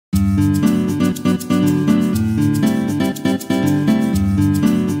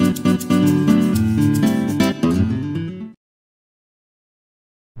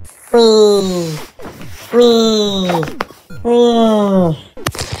Whee! Whee! Whee!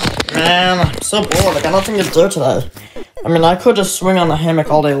 Man, I'm so bored. I got nothing to do today. I mean, I could just swing on the hammock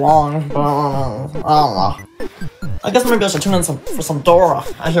all day long, but I don't know. I guess maybe I should tune in for some Dora.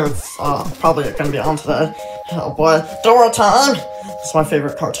 I hear it's probably gonna be on today. Oh boy, Dora time! It's my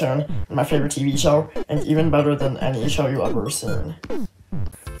favorite cartoon, and my favorite TV show, and even better than any show you've ever seen.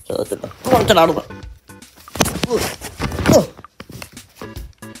 Get out of it.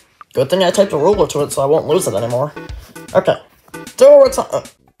 Good thing I taped a ruler to it so I won't lose it anymore. Okay, Dora time.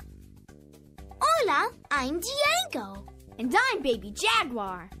 Hola, I'm Diego. And I'm Baby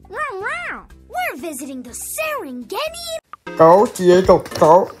Jaguar. We're visiting the Serengeti. Go, Diego,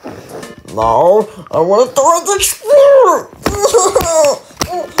 go. No, I want to Dora the Explorer.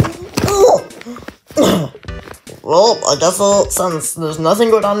 Well, I guess since there's nothing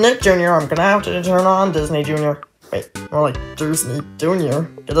good on Nick Jr., I'm gonna have to turn on Disney Jr. Wait, more like Disney Jr.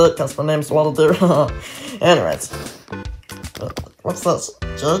 Get it? Because my name's Waddle Deer. Anyways. What's this?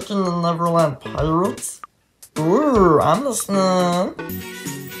 Jake and the Neverland Pirates? Ooh, I'm listening.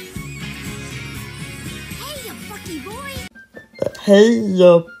 Hey, you Bucky boy. Hey,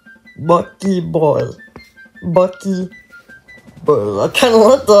 you Bucky boy. Bucky boy. I kind of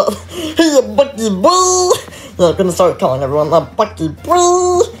like that. Hey, you Bucky boy. Yeah, I'm gonna start calling everyone that Bucky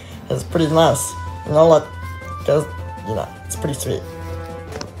boy. It's pretty nice. You know, like, because, you know, it's pretty sweet.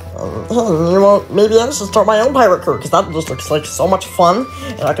 You know, maybe I should start my own pirate crew, because that just looks like so much fun,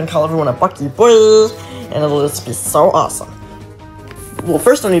 and I can call everyone a Bucky boy, and it'll just be so awesome. Well,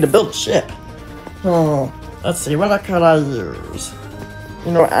 first I need to build a ship. Let's see, what could I use?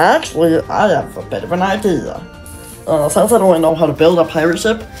 You know, actually, I have a bit of an idea. Since I don't really know how to build a pirate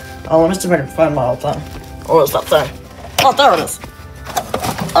ship, let me see if I can find my old thing. Oh, is that thing? Oh, there it is.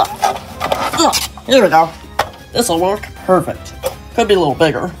 Here we go. This'll work perfect. Could be a little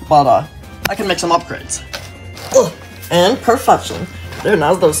bigger, but I can make some upgrades. And perfection. Dude,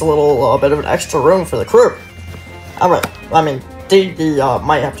 now there's a little bit of an extra room for the crew. Alright, I mean, DD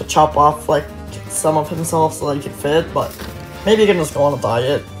might have to chop off like some of himself so that he can fit, but maybe he can just go on a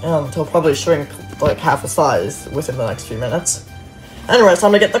diet, and he'll probably shrink like half the size within the next few minutes. Anyway, it's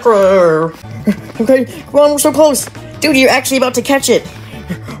time to get the crew. Okay, come on, we're so close. Dude, you're actually about to catch it.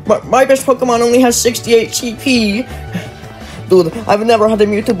 My best Pokemon only has 68 CP. Dude, I've never had a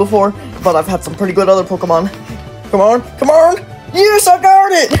Mewtwo before, but I've had some pretty good other Pokemon. Come on, come on! Yes, I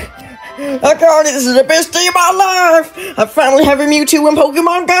got it! I got it! This is the best day of my life! I finally have a Mewtwo in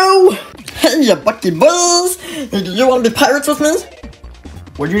Pokemon Go! Hey, you Bucky Buzz! You want to be pirates with me?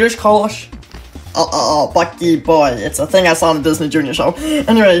 What'd you just call us? Bucky Boy. It's a thing I saw on the Disney Junior show.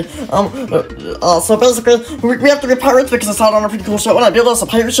 Anyway, so basically, we have to be pirates because it's out on a pretty cool show. And I built us a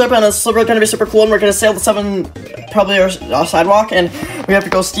pirate ship, and it's gonna be super cool, and we're gonna sail the probably our sidewalk, and we have to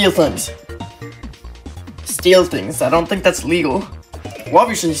go steal things. Steal things. I don't think that's legal. Well,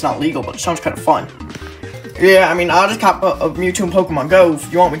 obviously it's not legal, but it sounds kind of fun. Yeah, I mean, I just got a Mewtwo in Pokemon Go. If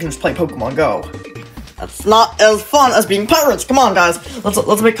you want, we can just play Pokemon Go. That's not as fun as being pirates. Come on, guys.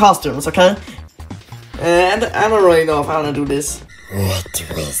 Let's make costumes, okay? And I don't really know if I want to do this. What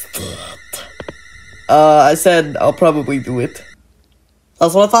was that? I said I'll probably do it.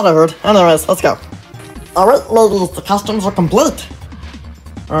 That's what I thought I heard. Anyways, let's go. Alright, ladies, the costumes are complete.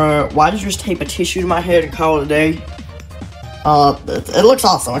 Why did you just tape a tissue to my head and call it a day? It looks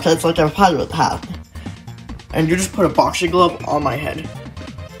awesome, okay? It's like a pirate hat. And you just put a boxing glove on my head.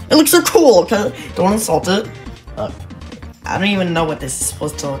 It looks so cool, okay? Don't insult it. I don't even know what this is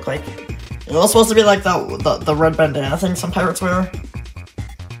supposed to look like. It's supposed to be like the red bandana thing some pirates wear.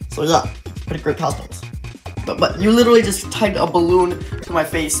 So yeah, pretty great costumes. But you literally just tied a balloon to my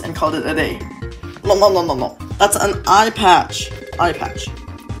face and called it a day. No. That's an eye patch. Eye patch.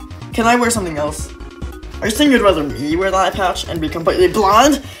 Can I wear something else? Are you saying you'd rather me wear the eye patch and be completely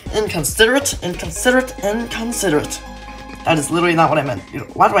blind? Inconsiderate. That is literally not what I meant.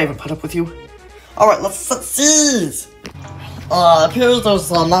 Why do I even put up with you? Alright, let's see. Appears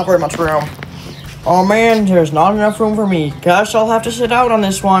there's not very much room. Oh man, there's not enough room for me. Guess I'll have to sit out on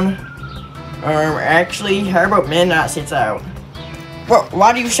this one. Actually, how about Midnight sits out? Well,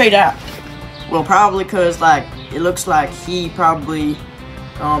 why do you say that? Well, probably cause, like, it looks like he probably,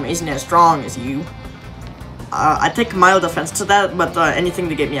 isn't as strong as you. I take mild offense to that, but, anything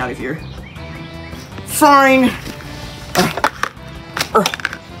to get me out of here. Fine!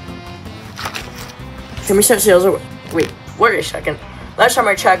 Can we set sails over? Wait a second. Last time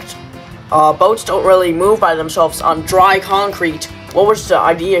I checked, boats don't really move by themselves on dry concrete. What was the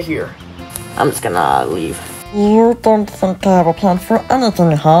idea here? I'm just gonna leave. You don't think I have a plan for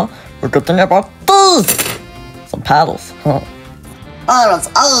anything, huh? The good thing about these! Some paddles, huh? Alright,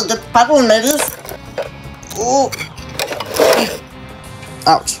 I'll get the paddle, ladies. Ooh.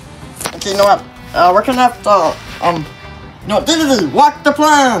 Ouch. Okay, you know what? We're gonna have to, no, Diddy, walk the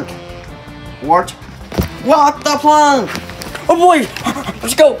plank! What? Walk the plank! Oh boy!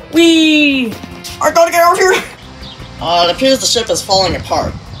 Let's go! Whee! I gotta get out here! It appears the ship is falling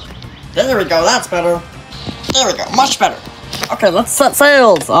apart. There we go, that's better. There we go, much better. Okay, let's set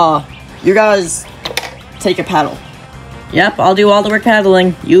sails. You guys take a paddle. Yep, I'll do all the work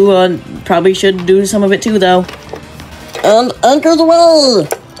paddling. You, probably should do some of it too, though. And anchor the way!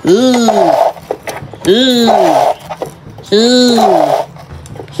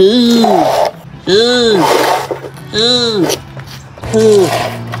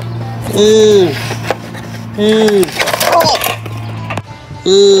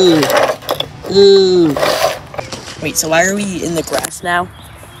 Wait, so why are we in the grass now?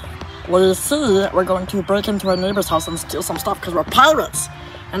 Well, you see, we're going to break into our neighbor's house and steal some stuff because we're pirates.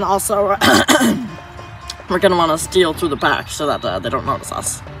 And also, we're gonna want to steal through the back so that they don't notice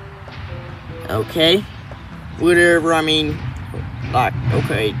us. Okay. Whatever, I mean, like,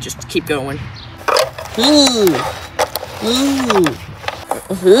 okay, just keep going.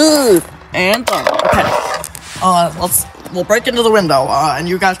 And done. Okay. We'll break into the window, and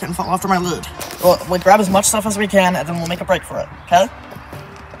you guys can follow after my lead. We'll grab as much stuff as we can, and then we'll make a break for it, okay?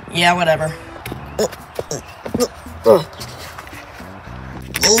 Yeah, whatever.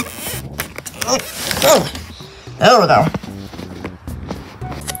 There we go.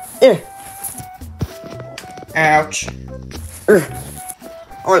 Ouch.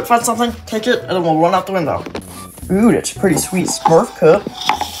 Alright, find something, take it, and then we'll run out the window. Ooh, that's pretty sweet. Smurf cup.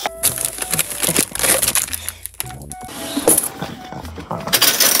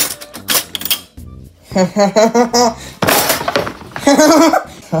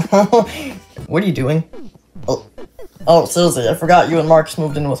 What are you doing? Oh, seriously, I forgot you and Marcus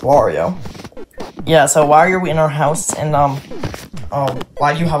moved in with Wario. Yeah, so why are we in our house, and,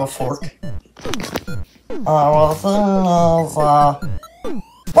 why do you have a fork? Well, the thing is,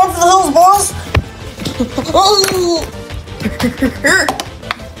 run for the hills, boys!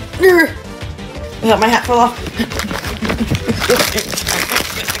 Yeah, my hat fell off.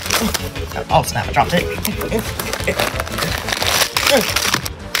 Oh, snap, I dropped it.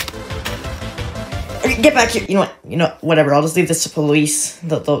 Okay, get back here. You know what, whatever, I'll just leave this to police.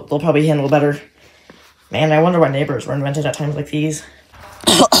 They'll probably handle better. Man, I wonder why neighbors were invented at times like these.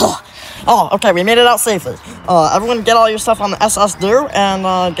 Oh, okay, we made it out safely. Everyone get all your stuff on the SS Deer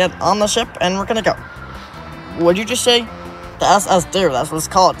and get on the ship, and we're gonna go. What'd you just say? The SS Deer, that's what it's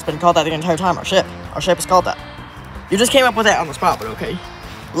called. It's been called that the entire time, our ship. Our ship is called that. You just came up with it on the spot, but okay.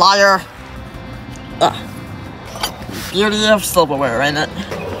 Liar. Beauty of silverware, ain't it?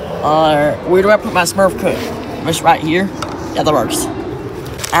 Where do I put my Smurf cup? Just right here? Yeah, that works.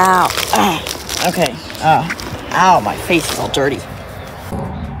 Ow. Okay. Ow, my face is all dirty.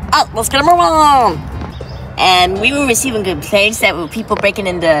 Oh, let's get a move on! And we were receiving complaints that were people breaking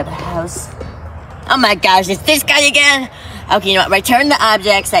into the house. Oh my gosh, it's this guy again! Okay, you know what? Return the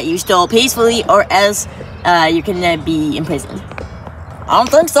objects that you stole peacefully, or else you can be imprisoned. I don't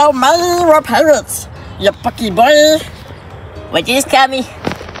think so, man. We're pirates. You Bucky boy. What you just call me?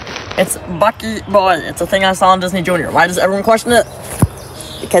 It's Bucky boy. It's a thing I saw on Disney Junior. Why does everyone question it?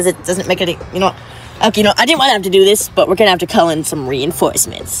 Because it doesn't make any. You know what? Okay, I didn't want to have to do this, but we're gonna have to call in some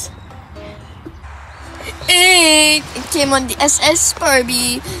reinforcements. It came on the SS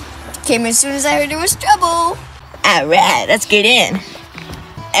Barbie. Came as soon as I heard there was trouble. Alright, let's get in.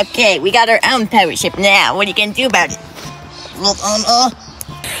 Okay, we got our own pirate ship now. What are you gonna do about it?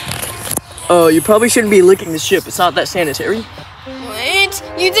 You probably shouldn't be licking the ship. It's not that sanitary. What?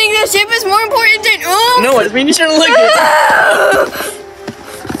 You think the ship is more important than No, I mean you shouldn't lick it.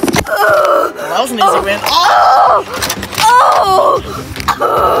 Well, that was an easy win.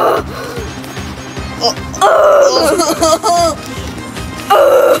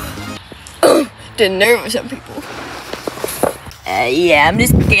 The nerve of some people. Yeah, I'm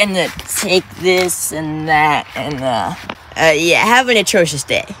just gonna take this and that and, yeah, have an atrocious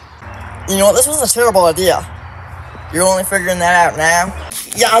day. You know what, this was a terrible idea. You're only figuring that out now?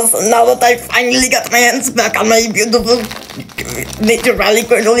 Yes, now that I finally got my hands back on my beautiful naturally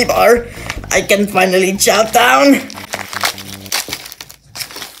granola bar, I can finally chow down.